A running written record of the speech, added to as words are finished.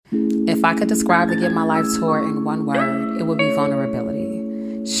If I could describe the Get My Life tour in one word, it would be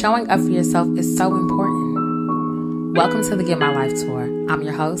vulnerability. Showing up for yourself is so important. Welcome to the Get My Life tour. I'm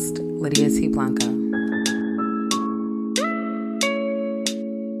your host, Lydia T. Blanco.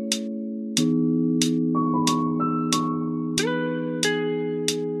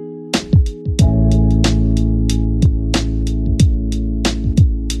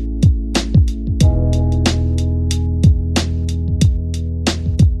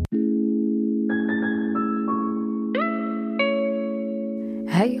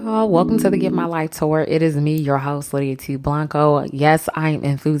 Hey y'all, welcome to the Get My Life tour. It is me, your host, Lydia T. Blanco. Yes, I am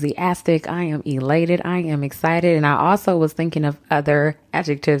enthusiastic. I am elated. I am excited. And I also was thinking of other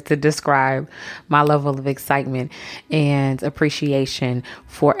adjectives to describe my level of excitement and appreciation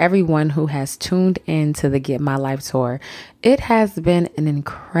for everyone who has tuned in to the Get My Life tour. It has been an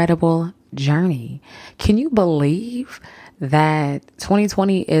incredible journey. Can you believe that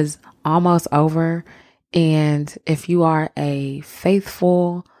 2020 is almost over? And if you are a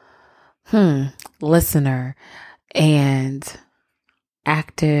faithful listener and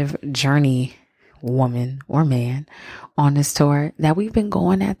active journey woman or man on this tour, that we've been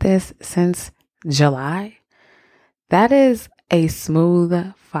going at this since July, that is a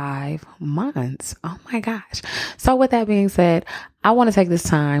smooth 5 months. Oh my gosh. So with that being said, I want to take this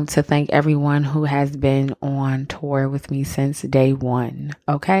time to thank everyone who has been on tour with me since day one.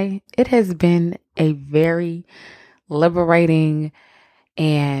 Okay. It has been a very liberating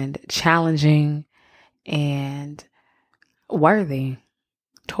and challenging and worthy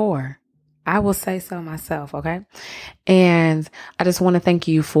tour. I will say so myself. Okay. And I just want to thank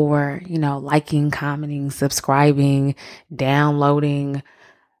you for, liking, commenting, subscribing, downloading,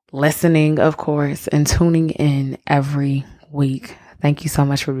 listening, of course, and tuning in every week. Thank you so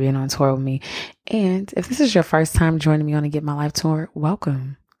much for being on tour with me. And if this is your first time joining me on the Get My Life tour,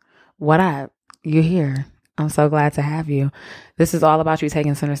 welcome. What up? You're here. I'm so glad to have you. This is all about you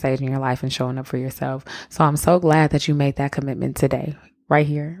taking center stage in your life and showing up for yourself. So I'm so glad that you made that commitment today, right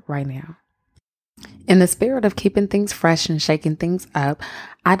here, right now. In the spirit of keeping things fresh and shaking things up,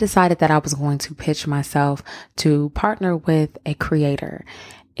 I decided that I was going to pitch myself to partner with a creator.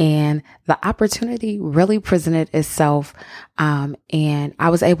 And the opportunity really presented itself. And I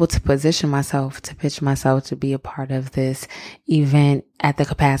was able to position myself to pitch myself to be a part of this event at the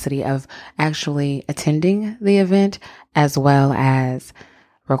capacity of actually attending the event as well as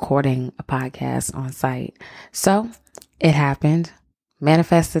recording a podcast on site. So it happened,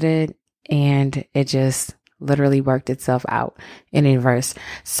 manifested it, and it just literally worked itself out in inverse.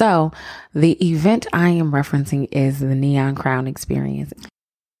 So the event I am referencing is the Neon Crown Experience.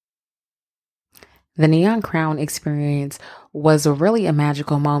 The Neon Crown Experience was really a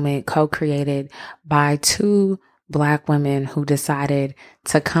magical moment co-created by two Black women who decided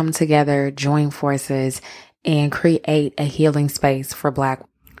to come together, join forces, and create a healing space for Black.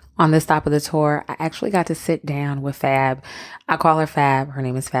 On this stop of the tour, I actually got to sit down with Fab. I call her Fab. Her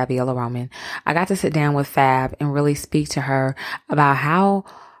name is Fabiola Roman. I got to sit down with Fab and really speak to her about how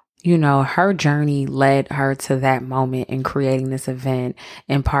her journey led her to that moment in creating this event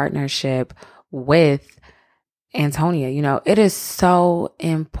in partnership with Antonia. It is so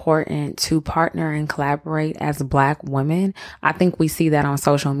important to partner and collaborate as Black women. I think we see that on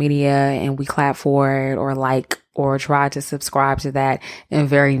social media and we clap for it or like or try to subscribe to that in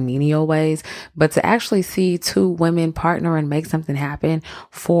very menial ways. But to actually see two women partner and make something happen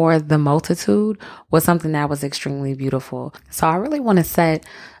for the multitude was something that was extremely beautiful. So I really want to set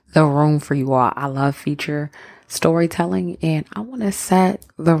the room for you all. I love feature storytelling and I want to set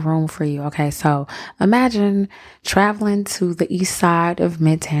the room for you. Okay. So imagine traveling to the east side of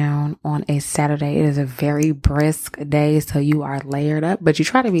Midtown on a Saturday. It is a very brisk day. So you are layered up, but you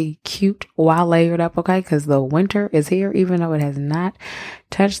try to be cute while layered up. Okay. Cause the winter is here, even though it has not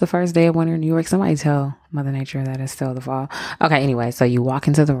touched the first day of winter in New York. Somebody tell Mother Nature that it's still the fall. Okay. Anyway, so you walk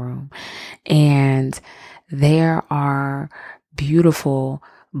into the room and there are beautiful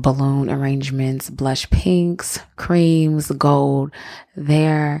balloon arrangements, blush pinks, creams, gold.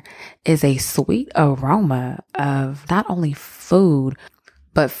 There is a sweet aroma of not only food,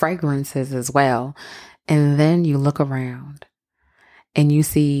 but fragrances as well. And then you look around and you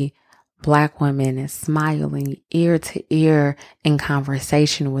see Black women smiling ear to ear in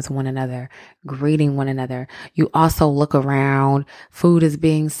conversation with one another, greeting one another. You also look around, food is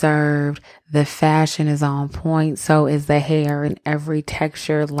being served, the fashion is on point, so is the hair in every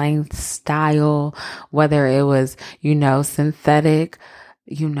texture, length, style, whether it was, synthetic,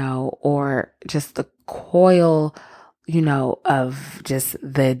 or just the coil, of just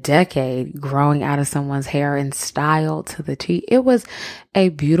the decade growing out of someone's hair and style to the T. It was a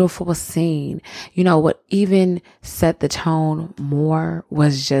beautiful scene. What even set the tone more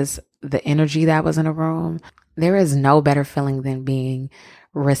was just the energy that was in a room. There is no better feeling than being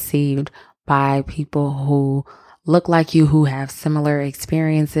received by people who look like you, who have similar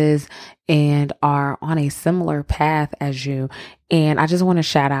experiences and are on a similar path as you. And I just want to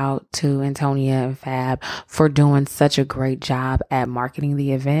shout out to Antonia and Fab for doing such a great job at marketing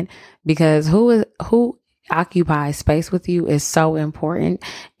the event, because who occupies space with you is so important.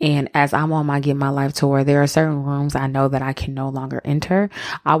 And as I'm on my Get My Life tour, there are certain rooms I know that I can no longer enter.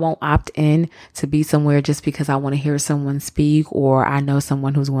 I won't opt in to be somewhere just because I want to hear someone speak or I know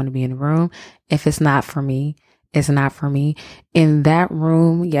someone who's going to be in the room. If it's not for me, it's not for me. In that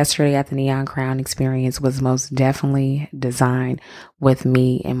room yesterday at the Neon Crown Experience was most definitely designed with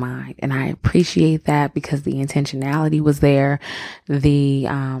me in mind. And I appreciate that because the intentionality was there. The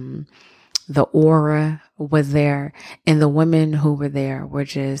aura was there, and the women who were there were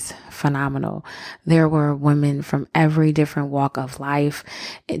just phenomenal. There were women from every different walk of life,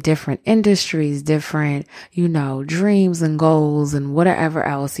 different industries, different, dreams and goals and whatever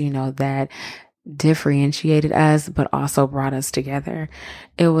else, that differentiated us, but also brought us together.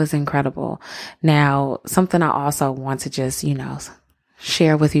 It was incredible. Now, something I also want to just,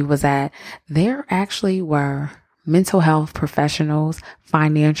 share with you was that there actually were mental health professionals,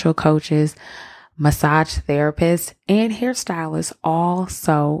 financial coaches, massage therapists, and hairstylists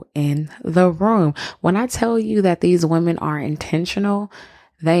also in the room. When I tell you that these women are intentional,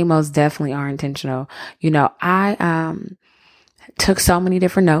 they most definitely are intentional. I took so many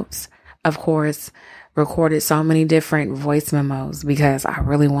different notes. Of course, recorded so many different voice memos because I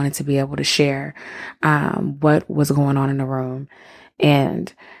really wanted to be able to share what was going on in the room.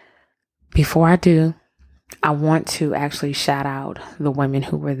 And before I do, I want to actually shout out the women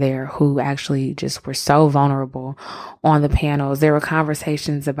who were there, who actually just were so vulnerable on the panels. There were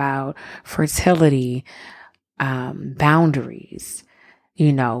conversations about fertility, boundaries,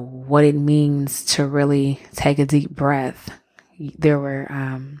 what it means to really take a deep breath. There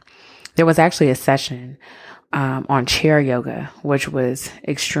was actually a session on chair yoga, which was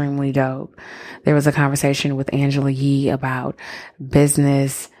extremely dope. There was a conversation with Angela Yee about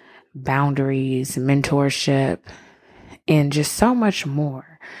business, boundaries, mentorship, and just so much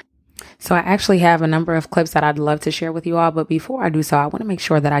more. So I actually have a number of clips that I'd love to share with you all. But before I do so, I want to make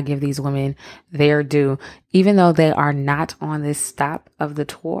sure that I give these women their due. Even though they are not on this stop of the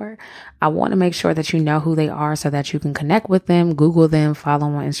tour, I want to make sure that you know who they are so that you can connect with them, Google them, follow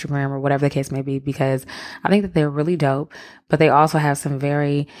them on Instagram or whatever the case may be, because I think that they're really dope, but they also have some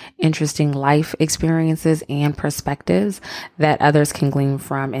very interesting life experiences and perspectives that others can glean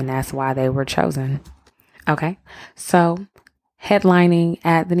from. And that's why they were chosen. Okay. So headlining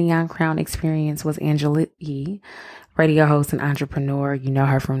at the Neon Crown Experience was Angela Yee, radio host and entrepreneur. You know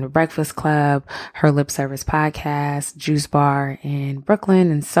her from The Breakfast Club, her lip service podcast, Juice Bar in Brooklyn,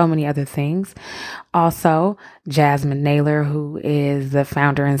 and so many other things. Also, Jasmine Naylor, who is the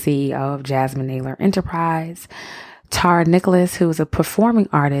founder and CEO of Jasmine Naylor Enterprise. Tara Nicholas, who is a performing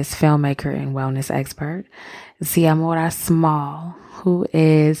artist, filmmaker, and wellness expert. Ziamora Small, who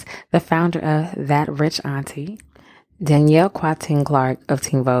is the founder of That Rich Auntie. Danielle Quatin Clark of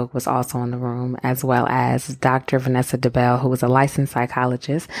Teen Vogue was also in the room, as well as Dr. Vanessa DeBell, who was a licensed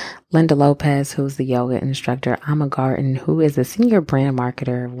psychologist, Linda Lopez, who's the yoga instructor, Amma Garten, who is the senior brand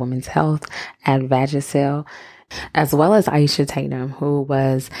marketer of women's health at Vagisil, as well as Aisha Tatum, who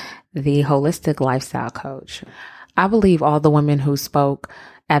was the holistic lifestyle coach. I believe all the women who spoke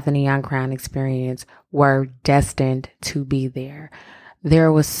at the Neon Crown Experience were destined to be there.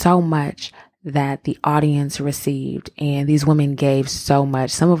 There was so much that the audience received, and these women gave so much.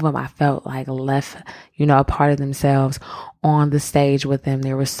 Some of them I felt like left, a part of themselves on the stage with them.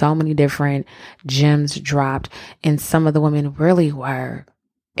 There were so many different gems dropped, and some of the women really were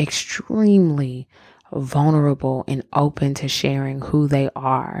extremely vulnerable and open to sharing who they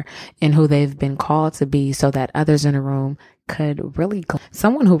are and who they've been called to be, so that others in the room could really.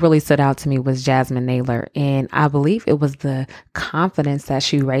 Someone who really stood out to me was Jasmine Naylor, and I believe it was the confidence that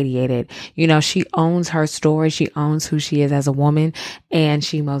she radiated. She owns her story, she owns who she is as a woman, and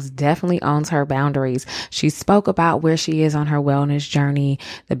she most definitely owns her boundaries. She spoke about where she is on her wellness journey,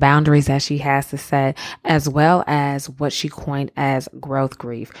 the boundaries that she has to set, as well as what she coined as growth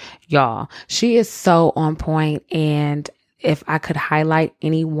grief. Y'all, she is so on point, and if I could highlight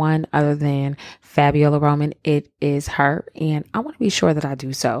anyone other than Fabiola Roman, it is her. And I want to be sure that I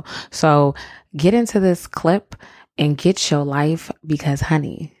do so. So get into this clip and get your life, because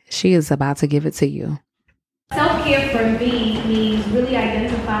honey, she is about to give it to you. Self-care for me means really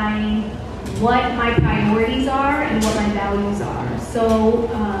identifying what my priorities are and what my values are. So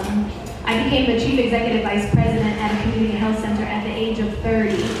I became the Chief Executive Vice President at a community health center at the age of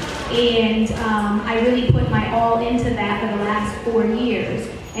 30. And I really put my all into that for the last 4 years.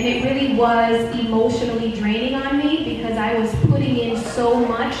 And it really was emotionally draining on me because I was putting in so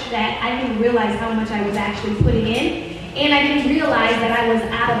much that I didn't realize how much I was actually putting in. And I didn't realize that I was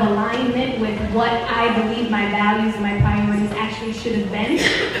out of alignment with what I believe my values and my priorities actually should have been.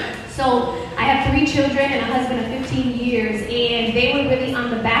 So I have 3 children and a husband of 15 years, and they were really on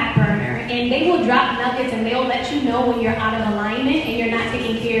the back burner. And they will drop nuggets and they'll let you know when you're out of alignment and you're not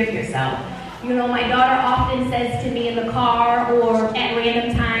taking care of yourself. You know, my daughter often says to me in the car or at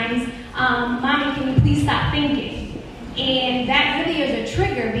random times, Mommy, can you please stop thinking? And that really is a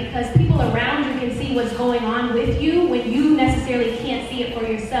trigger because people around you can see what's going on with you when you necessarily can't see it for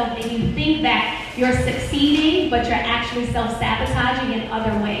yourself, and you think that you're succeeding, but you're actually self-sabotaging in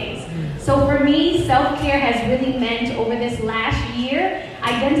other ways. So for me, self-care has really meant over this last year,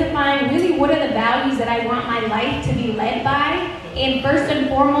 identifying really what are the values that I want my life to be led by. And first and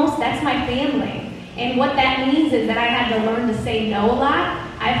foremost, that's my family. And what that means is that I had to learn to say no a lot.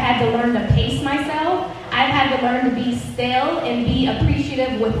 I've had to learn to pace myself. I've had to learn to be still and be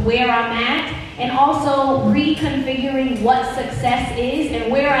appreciative with where I'm at, and also reconfiguring what success is and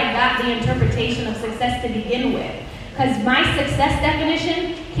where I got the interpretation of success to begin with. Because my success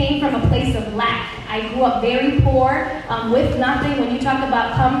definition came from a place of lack. I grew up very poor, with nothing. When you talk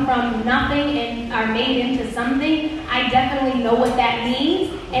about come from nothing and are made into something, I definitely know what that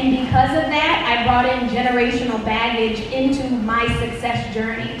means. And because of that, I brought in generational baggage into my success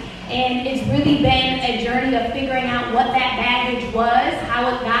journey. And it's really been a journey of figuring out what that baggage was, how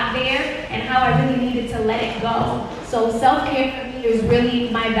it got there, and how I really needed to let it go. So self-care for me is really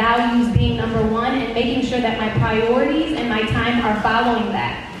my values being number one and making sure that my priorities and my time are following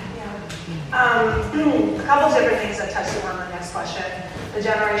that. A couple of different things that touched on the next question, the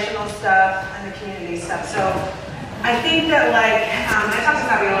generational stuff and the community stuff. So I think that I talked to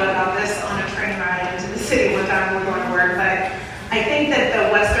Fabiola about this on a train ride into the city one time when we were going to work, but I think that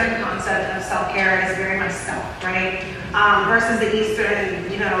the Western concept of self-care is very much self, right? Versus the Eastern,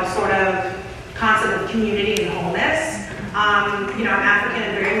 sort of concept of community and wholeness. I'm African,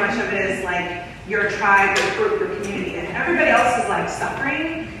 and very much of it is like your tribe, your group, your community, and everybody else is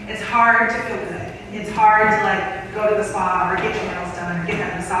suffering. It's hard to feel good. It's hard to go to the spa or get your nails done or get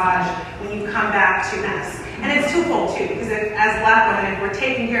that massage when you come back to mess. And it's twofold too, because as Black women, if we're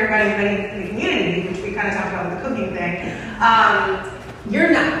taking care of everybody in the community, which we kind of talked about with the cooking thing,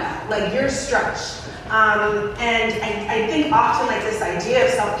 you're not that. You're stretched. And I think often this idea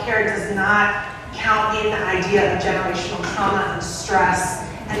of self-care does not count in the idea of generational trauma and stress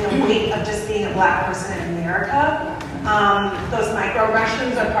and the weight of just being a Black person in America. Those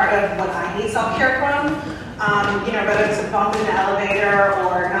microaggressions are part of what I need self-care from. Whether it's a bump in the elevator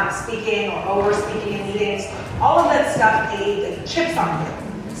or not speaking or over-speaking in meetings, all of that stuff chips on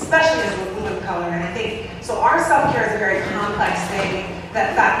you, especially as a woman of color. And I think, so our self-care is a very complex thing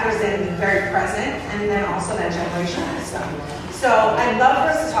that factors in the very present and then also that generational stuff. So I'd love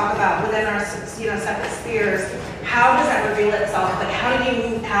for us to talk about within our separate spheres, how does that reveal itself? How do you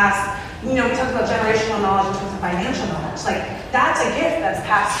move past, we talked about generational knowledge in terms of financial knowledge. That's a gift that's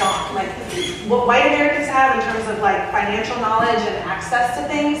passed on. What white Americans have in terms of financial knowledge and access to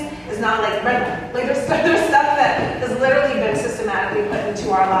things is not red one. There's stuff that has literally been systematically put into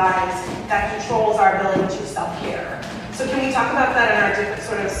our lives that controls our ability to self-care. So can we talk about that in our different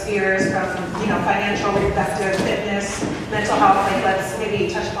sort of spheres from, financial, reproductive, fitness, mental health? Let's maybe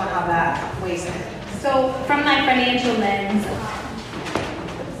touch upon how that weighs in. So from my financial lens,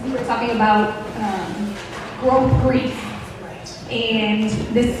 we were talking about growth grief. Right. And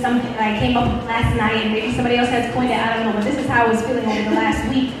this is something that I came up with last night, and maybe somebody else has pointed out, I don't know, but this is how I was feeling over the last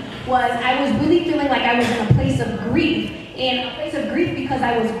week, was I was really feeling like I was in a place of grief, and a place of grief because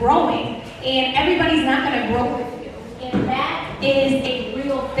I was growing, and everybody's not going to grow with you. And that is a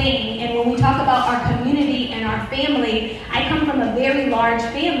real thing. And when we talk about our community and our family, I come from a very large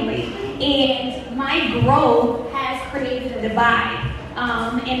family, and my growth has created a divide.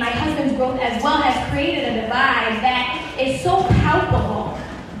 And my husband's growth as well has created a divide that is so palpable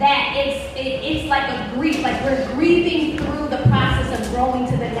that it's like a grief, we're grieving through the process of growing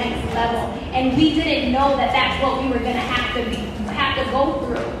to the next level. And we didn't know that that's what we were going to have to go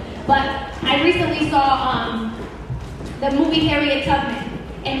through. But I recently saw the movie Harriet Tubman,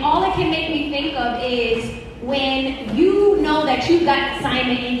 and all it can make me think of is when you know that you've got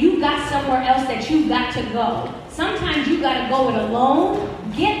assignment and you've got somewhere else that you've got to go. Sometimes you got to go it alone,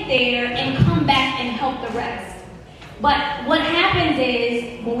 get there, and come back and help the rest. But what happens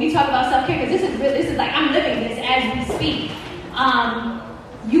is, when we talk about self-care, because this is like, I'm living this as we speak,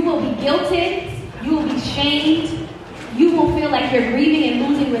 you will be guilted, you will be shamed, you will feel like you're grieving and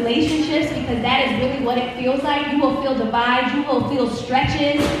losing relationships, because that is really what it feels like. You will feel divides, you will feel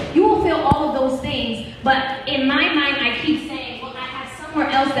stretches, you will feel all of those things. But in my mind, I keep saying, well, I have somewhere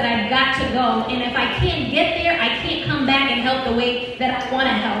else that I've got to go, and if I can't get there, I can't come back and help the way that I want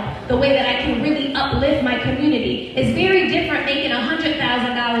to help, the way that I can really uplift my community. It's very different making $100,000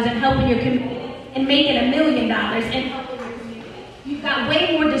 and helping your community and making $1 million and helping your community. You've got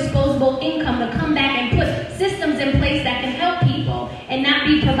way more disposable income to come back and put systems in place that can help people and not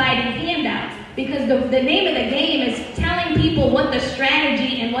be providing handouts. Because the name of the game is telling people what the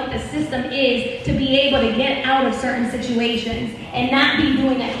strategy and what the system is to be able to get out of certain situations and not be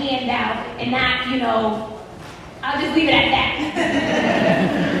doing a handout and not, I'll just leave it at that.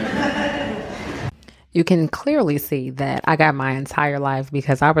 You can clearly see that I got my entire life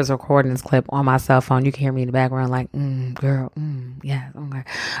because I was recording this clip on my cell phone. You can hear me in the background like, girl, yeah, okay.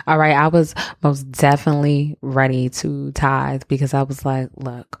 All right, I was most definitely ready to tithe because I was like,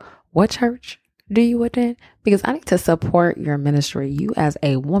 look, what church do you attend? Because I need to support your ministry. You as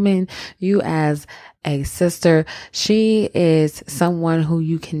a woman, you as a sister, she is someone who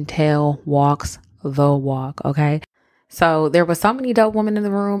you can tell walks the walk, okay? So there were so many dope women in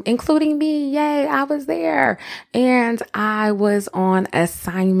the room, including me. Yay, I was there. And I was on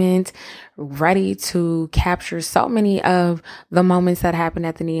assignment, ready to capture so many of the moments that happened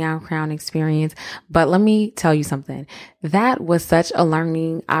at the Neon Crown experience. But let me tell you something. That was such a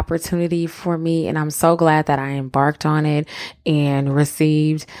learning opportunity for me. And I'm so glad that I embarked on it and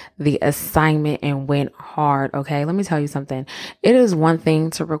received the assignment and went hard. Okay. Let me tell you something. It is one thing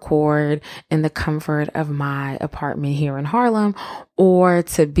to record in the comfort of my apartment here in Harlem, or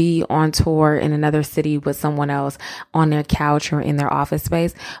to be on tour in another city with someone else on their couch or in their office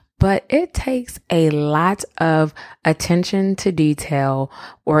space. But it takes a lot of attention to detail,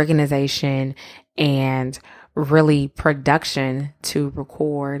 organization, and really production to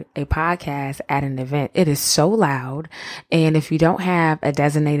record a podcast at an event. It is so loud. And if you don't have a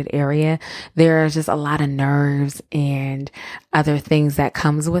designated area, there's just a lot of nerves and other things that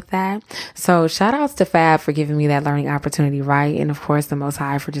comes with that. So shout outs to Fab for giving me that learning opportunity, right? And of course, the Most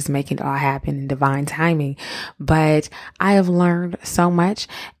High for just making it all happen in divine timing. But I have learned so much,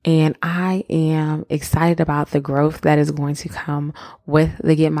 and I am excited about the growth that is going to come with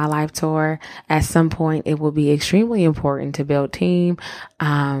the Get My Life tour. At some point, it will be extremely important to build team,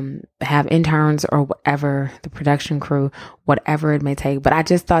 have interns or whatever, the production crew, whatever it may take. But I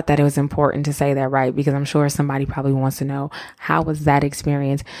just thought that it was important to say that, right? Because I'm sure somebody probably wants to know, how was that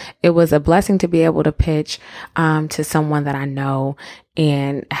experience? It was a blessing to be able to pitch to someone that I know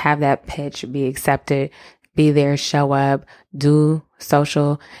and have that pitch be accepted, be there, show up, do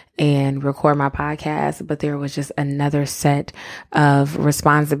social, and record my podcast. But there was just another set of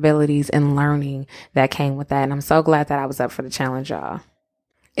responsibilities and learning that came with that. And I'm so glad that I was up for the challenge, y'all.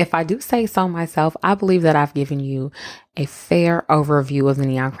 If I do say so myself, I believe that I've given you a fair overview of the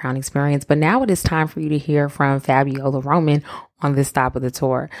Neon Crown experience, but now it is time for you to hear from Fabiola Roman on this stop of the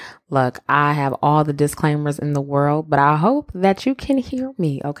tour. Look, I have all the disclaimers in the world, but I hope that you can hear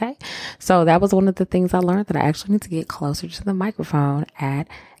me, okay? So that was one of the things I learned, that I actually need to get closer to the microphone at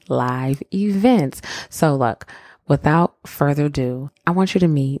live events. So look, without further ado, I want you to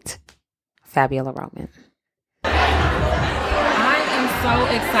meet Fabiola Roman. So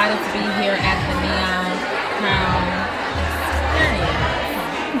excited to be here at the Neon Crown experience.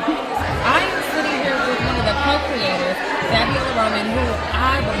 I am sitting here with one of the co-creators, Fabiola Roman, who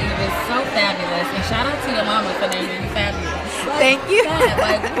I believe is so fabulous. And shout out to your mama for naming you fabulous. Thank you.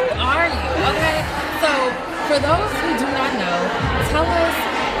 Like, who are you? Okay. So, for those who do not know, tell us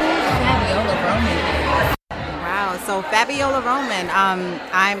who Fabiola Roman is. Wow. So Fabiola Roman,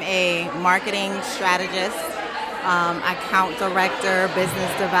 I'm a marketing strategist, account director,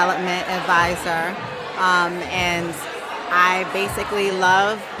 business development advisor, and I basically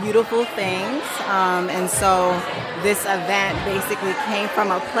love beautiful things, and so this event basically came from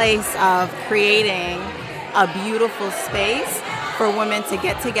a place of creating a beautiful space for women to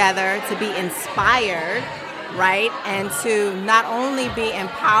get together, to be inspired, right, and to not only be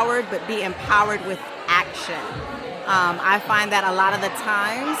empowered, but be empowered with action. I find that a lot of the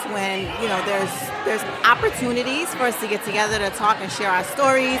times when, there's opportunities for us to get together to talk and share our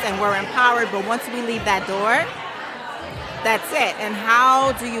stories and we're empowered, but once we leave that door, That's it. And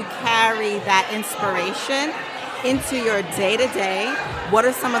how do you carry that inspiration into your day-to-day? What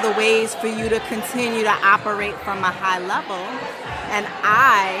are some of the ways for you to continue to operate from a high level? And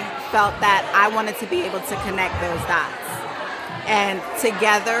I felt that I wanted to be able to connect those dots. And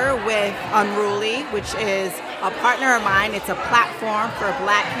together with Unruly, which is a partner of mine, it's a platform for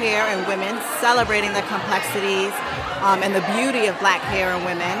Black hair and women, celebrating the complexities and the beauty of Black hair and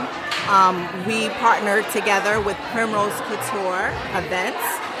women. We partnered together with Primrose Couture Events,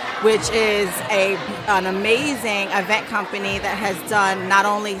 which is an amazing event company that has done not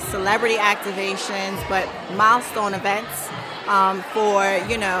only celebrity activations, but milestone events for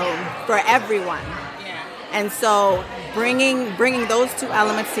everyone. And so bringing those two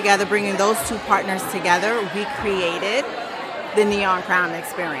elements together, bringing those two partners together, we created the Neon Crown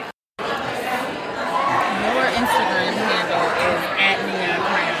experience. Your Instagram handle is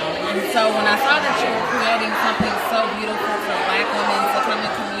 @NeonCrown. And so when I saw that you were creating something so beautiful for Black women to come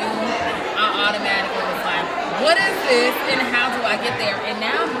and commune, I automatically was like, what is this and how do I get there? And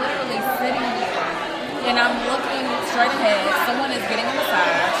now I'm literally sitting here and I'm looking straight ahead. Someone is getting a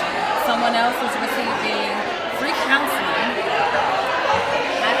massage. Someone else is receiving free counseling.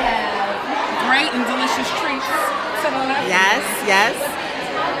 I have great and delicious treats to the left. Yes. Experience.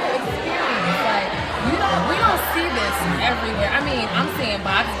 Like, we don't see this everywhere. I mean, I'm seeing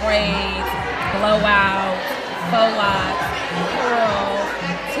box braids, blowouts, faux locks, curls,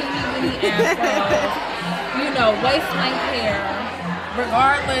 teeny weeny afros, waist length hair,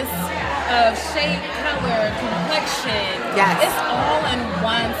 regardless of shape, color, complexion. Yes. It's all in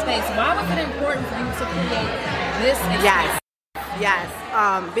one space. Why was it important for you to create this experience? Yes.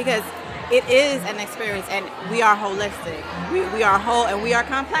 Because it is an experience, and we are holistic. We are whole, and we are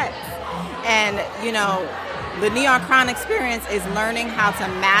complex. And, the Neon Crown experience is learning how to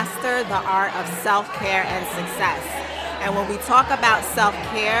master the art of self-care and success. And when we talk about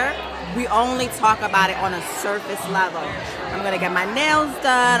self-care, we only talk about it on a surface level. I'm going to get my nails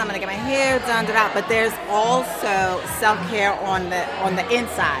done, I'm going to get my hair done, but there's also self-care on the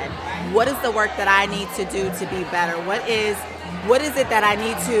inside. What is the work that I need to do to be better? What is it that I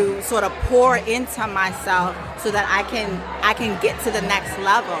need to sort of pour into myself so that I can get to the next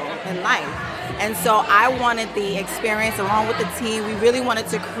level in life? And so I wanted the experience, along with the team, we really wanted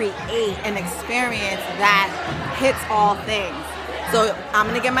to create an experience that hits all things. So I'm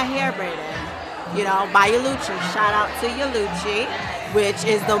going to get my hair braided, by Yaluchi. Shout out to Yaluchi, which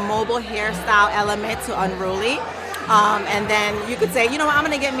is the mobile hairstyle element to Unruly. And then you could say, I'm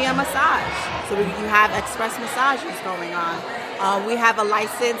going to get me a massage. So you have express massages going on. We have a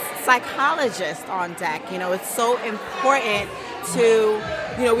licensed psychologist on deck. It's so important to,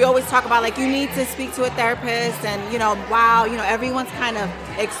 we always talk about, like, you need to speak to a therapist, and, everyone's kind of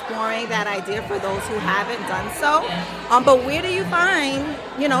exploring that idea for those who haven't done so. But where do you find,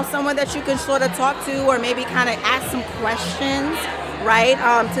 someone that you can sort of talk to, or maybe kind of ask some questions, right?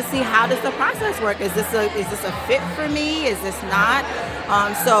 To see, how does the process work? Is this a fit for me? Is this not?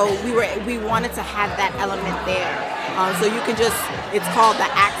 So we wanted to have that element there. So you can it's called the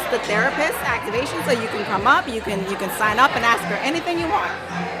Ask the Therapist activation. So you can come up, you can sign up and ask her anything you want.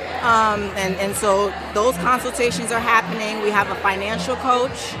 And so those consultations are happening. We have a financial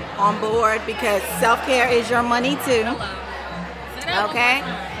coach on board, because self-care is your money too. Okay?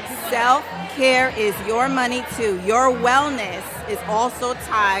 Self-care is your money too. Your wellness is also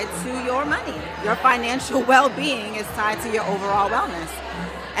tied to your money. Your financial well-being is tied to your overall wellness.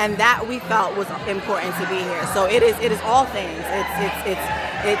 And that we felt was important to be here. So it is all things.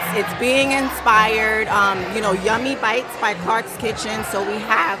 It's being inspired. Yummy Bites by Clark's Kitchen. So we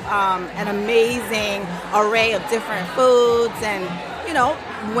have an amazing array of different foods, and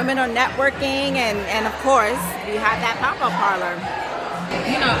women are networking, and of course we have that pop-up parlor.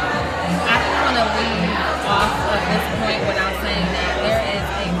 I don't want to leave off of this point without saying that there is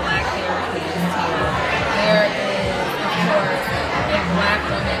a Black therapist here. There is, of course, a Black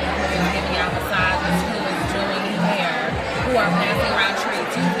woman who is giving out massages, who is doing hair, who are passing around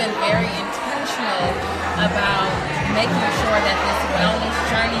treats. You've been very intentional about making sure that this wellness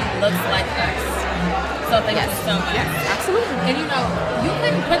journey looks like us. So thank you so much. Yes, absolutely. And you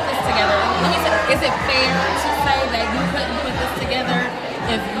couldn't put this together. Let me say, is it fair to say that you couldn't put this together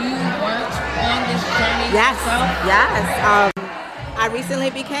if you weren't on this journey yourself? Yes. I recently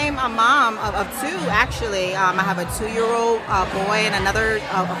became a mom of two, actually. I have a 2-year-old boy and another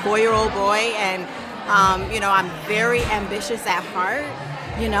 4-year-old boy, and I'm very ambitious at heart,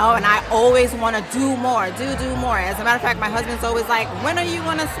 and I always want to do more. As a matter of fact, my husband's always like, when are you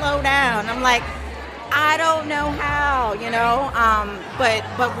going to slow down? I'm like, I don't know how, but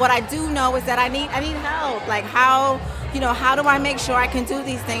what I do know is that I need help. Like, how how do I make sure I can do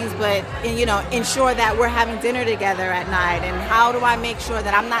these things, but, ensure that we're having dinner together at night? And how do I make sure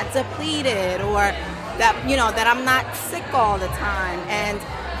that I'm not depleted, or that, that I'm not sick all the time? And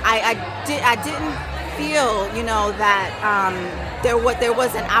I didn't feel, that there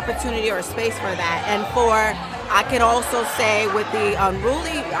was an opportunity or a space for that. And I can also say with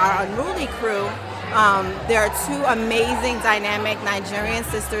our Unruly crew, there are two amazing, dynamic Nigerian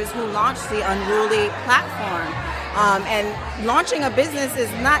sisters who launched the Unruly platform. And launching a business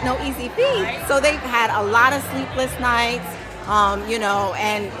is not no easy feat. So they've had a lot of sleepless nights,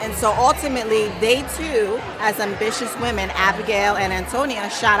 and so ultimately they too, as ambitious women, Abigail and Antonia,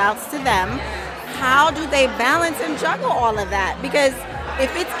 shout outs to them. How do they balance and juggle all of that? Because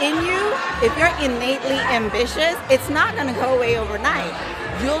if it's in you, if you're innately ambitious, it's not going to go away overnight.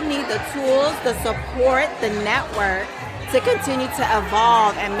 You'll need the tools, the support, the network to continue to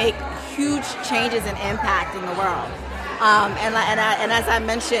evolve and make huge changes and impact in the world. And as I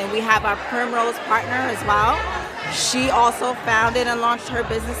mentioned, we have our Primrose partner as well. She also founded and launched her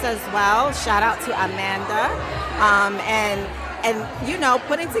business as well. Shout out to Amanda. And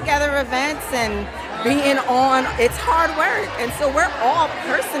putting together events and being on, it's hard work. And so we're all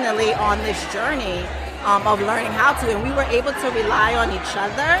personally on this journey of learning how to, and we were able to rely on each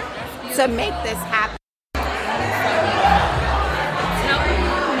other to make this happen. Tell me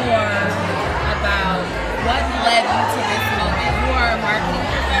more about what led you to this moment. You are a marketing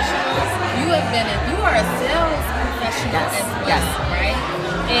professional. You are a sales professional as well, right?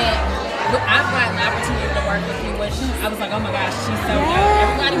 And I've gotten the opportunity to work with you, which I was like, oh my gosh, she's so dope.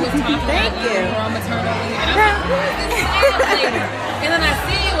 Everybody was talking about you on maternal leave, and I was like, who is this sales lady? And then I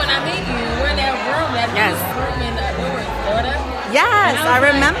see you and I meet you. We're in that room, room in Florida. Yes, I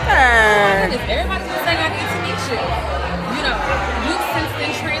remember. Everybody was saying, I need to meet you. You've since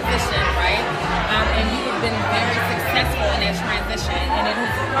been transitioned, right? And you have been very successful in that transition, and it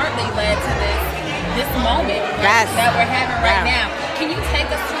has partly led to this moment that we're having right now. Can you take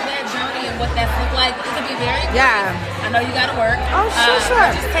us through that journey and what that's looked like? It could be very quick. I know you got to work. Oh,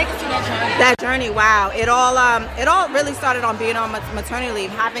 sure. Just take us through that journey. That journey, wow. It all really started on being on maternity leave,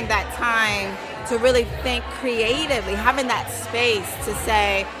 having that time to really think creatively, having that space to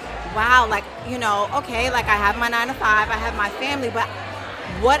say, wow, okay, I have my 9 to 5, I have my family, but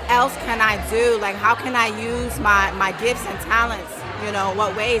what else can I do? How can I use my gifts and talents?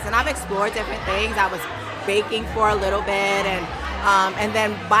 What ways? And I've explored different things. I was baking for a little bit, and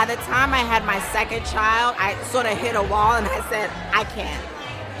then by the time I had my second child, I sort of hit a wall, and I said, I can't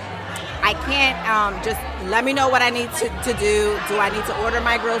just let me know what I need to do. Do I need to order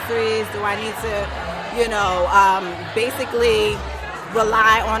my groceries? Do I need to, basically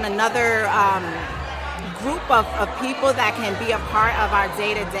rely on another group of people that can be a part of our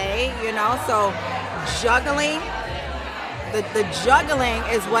day-to-day, So juggling, the juggling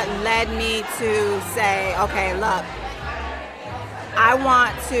is what led me to say, okay, look, I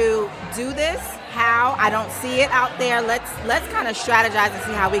want to do this. How? I don't see it out there. Let's kind of strategize and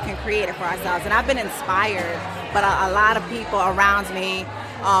see how we can create it for ourselves. And I've been inspired, but a lot of people around me,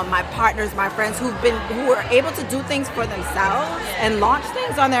 my partners, my friends who are able to do things for themselves and launch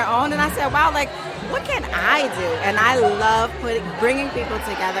things on their own. And I said, wow, what can I do? And I love bringing people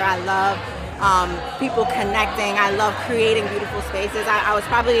together. I love people connecting. I love creating beautiful spaces. I was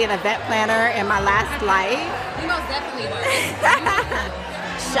probably an event planner in my last life. You most definitely were.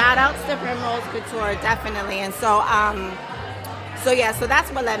 Shout outs to Primrose Couture, definitely. And so that's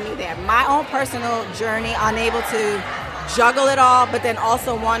what led me there. My own personal journey, unable to juggle it all, but then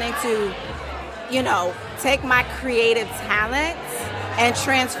also wanting to, take my creative talents and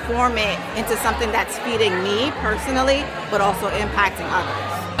transform it into something that's feeding me personally, but also impacting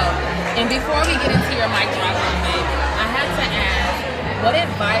others. And before we get into your mic drop moment, I have to ask, what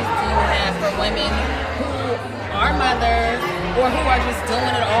advice do you have for women who are mothers or who are just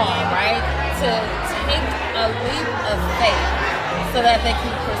doing it all, right? To take a leap of faith so that they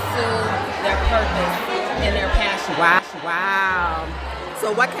can pursue their purpose and their passion. Wow.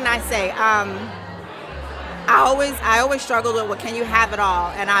 So what can I say? I always struggle with, can you have it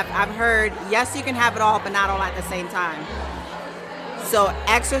all? And I've heard, yes, you can have it all, but not all at the same time. So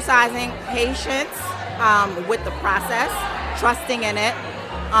exercising patience with the process, trusting in it,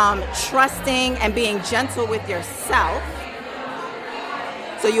 trusting and being gentle with yourself.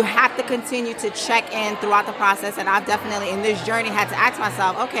 So you have to continue to check in throughout the process. And I've definitely, in this journey, had to ask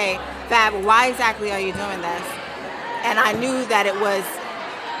myself, okay, Fab, why exactly are you doing this? And I knew that it was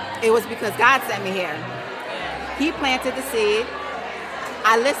because God sent me here. He planted the seed.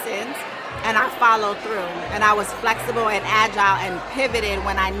 I listened. And I followed through, and I was flexible and agile and pivoted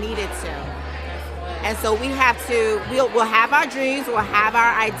when I needed to. And so we'll have our dreams, we'll have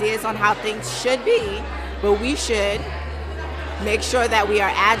our ideas on how things should be, but we should make sure that we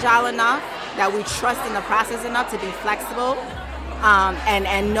are agile enough, that we trust in the process enough to be flexible,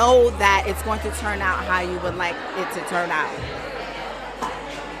 and know that it's going to turn out how you would like it to turn out.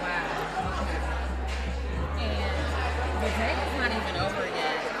 Wow. And the day is not even over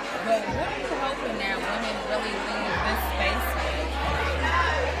yet. But what are you hoping that women really leave this space with?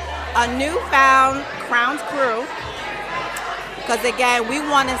 A newfound Crown's crew. Because again, we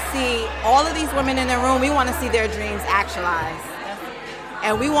want to see all of these women in the room, we want to see their dreams actualized.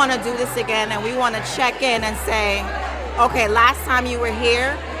 And we want to do this again, and we want to check in and say, okay, last time you were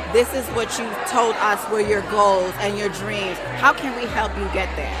here, this is what you told us were your goals and your dreams. How can we help you get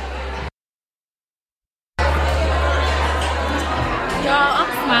there? Y'all,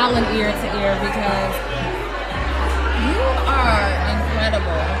 I'm smiling ear to ear because you are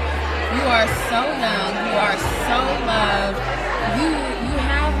incredible. You are so young. You are so loved. You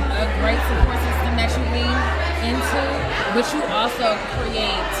have a great support system that you lean into, but you also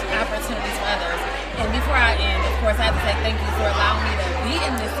create opportunities for others. And before I end, of course, I have to say thank you for allowing me to be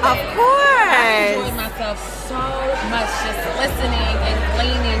in this space. Of course. I enjoyed myself so much just listening and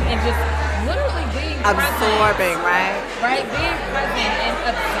gleaning and just literally being absorbing, present. right? Right? Being present and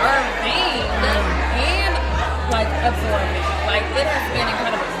observing and like absorbing. Like it has been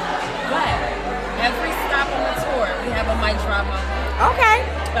incredible. But every stop on the tour, we have a mic drop moment. Okay.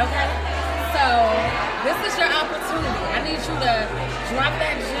 Okay? So this is your opportunity. I need you to drop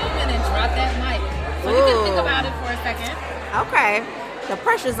that gem and then drop that mic. So you can think about it for a second. Okay. The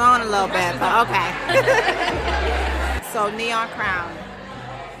pressure's on a little bit, but okay. So Neon Crown,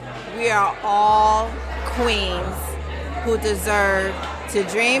 we are all queens who deserve to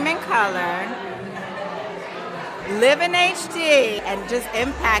dream in color, live in HD, and just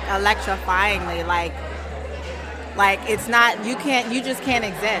impact electrifyingly. Like it's not, you just can't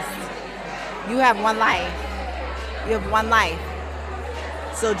exist. You have one life. You have one life.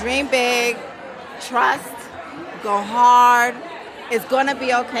 So dream big, trust, go hard. It's gonna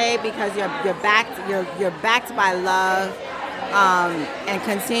be okay because you're backed by love, and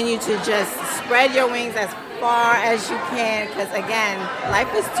continue to just spread your wings as far as you can. Because again,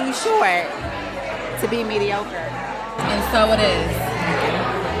 life is too short to be mediocre. And so it is.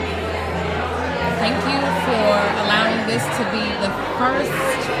 Thank you for allowing this to be the first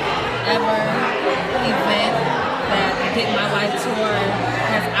ever event that Get My Life Tour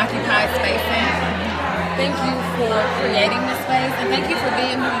has occupied space in. Thank you for creating this space, and thank you for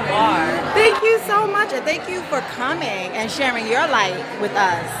being who you are. Thank you so much, and thank you for coming and sharing your light with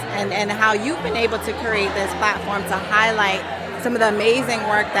us, and how you've been able to create this platform to highlight some of the amazing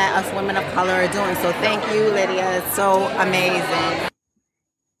work that us women of color are doing. So thank you, Lydia. It's so amazing.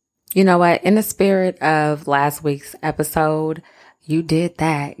 You know what? In the spirit of last week's episode, you did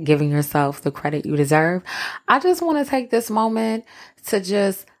that, giving yourself the credit you deserve. I just want to take this moment to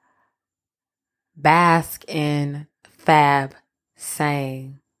just bask in Fab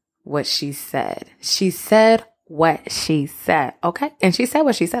saying what she said. She said what she said, okay? And she said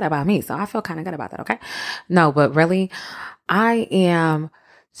what she said about me, so I feel kind of good about that, okay? No, but really, I am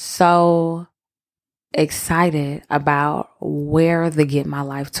so excited about where the Get My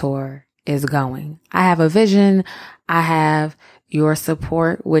Life Tour is going. I have a vision. I have your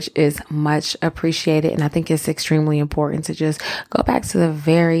support, which is much appreciated. And I think it's extremely important to just go back to the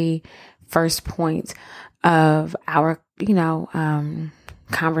very first point of our,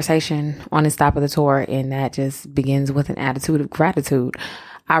 conversation on the stop of the tour. And that just begins with an attitude of gratitude.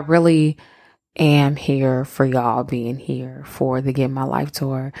 I really am here for y'all being here for the Get My Life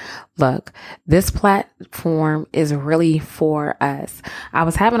Tour. Look, this platform is really for us. I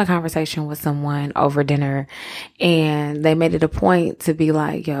was having a conversation with someone over dinner, and they made it a point to be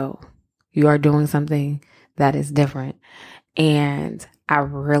like, yo, you are doing something that is different. And I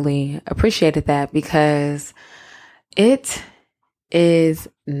really appreciated that because it is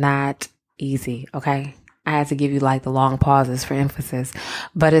not easy. Okay. I had to give you like the long pauses for emphasis,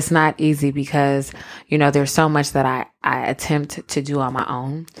 but it's not easy because, there's so much that I attempt to do on my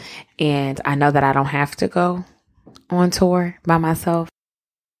own. And I know that I don't have to go on tour by myself.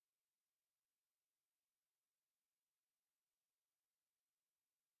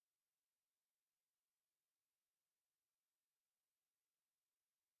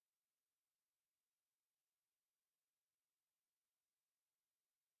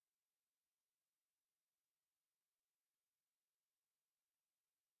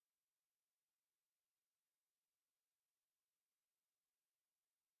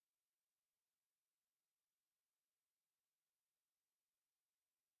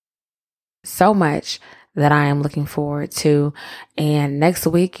 so much that I am looking forward to. And next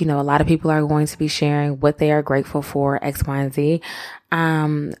week, a lot of people are going to be sharing what they are grateful for, X, Y, and Z.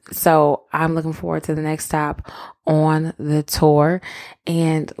 So I'm looking forward to the next stop on the tour.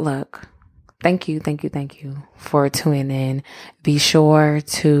 And look, thank you for tuning in. Be sure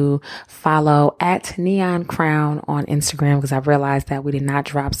to follow at Neon Crown on Instagram, because I've realized that we did not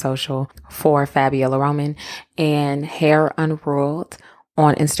drop social for Fabiola Roman, and Hair Unruled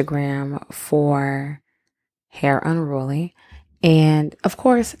on Instagram for Hair Unruly. And of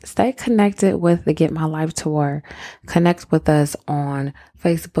course, stay connected with the Get My Life Tour. Connect with us on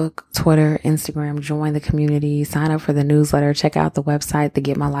Facebook, Twitter, Instagram. Join the community. Sign up for the newsletter. Check out the website,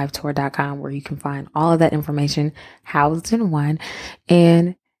 thegetmylifetour.com, where you can find all of that information housed in one.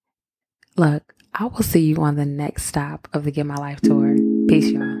 And look, I will see you on the next stop of the Get My Life Tour. Peace,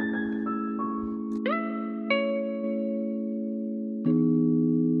 y'all.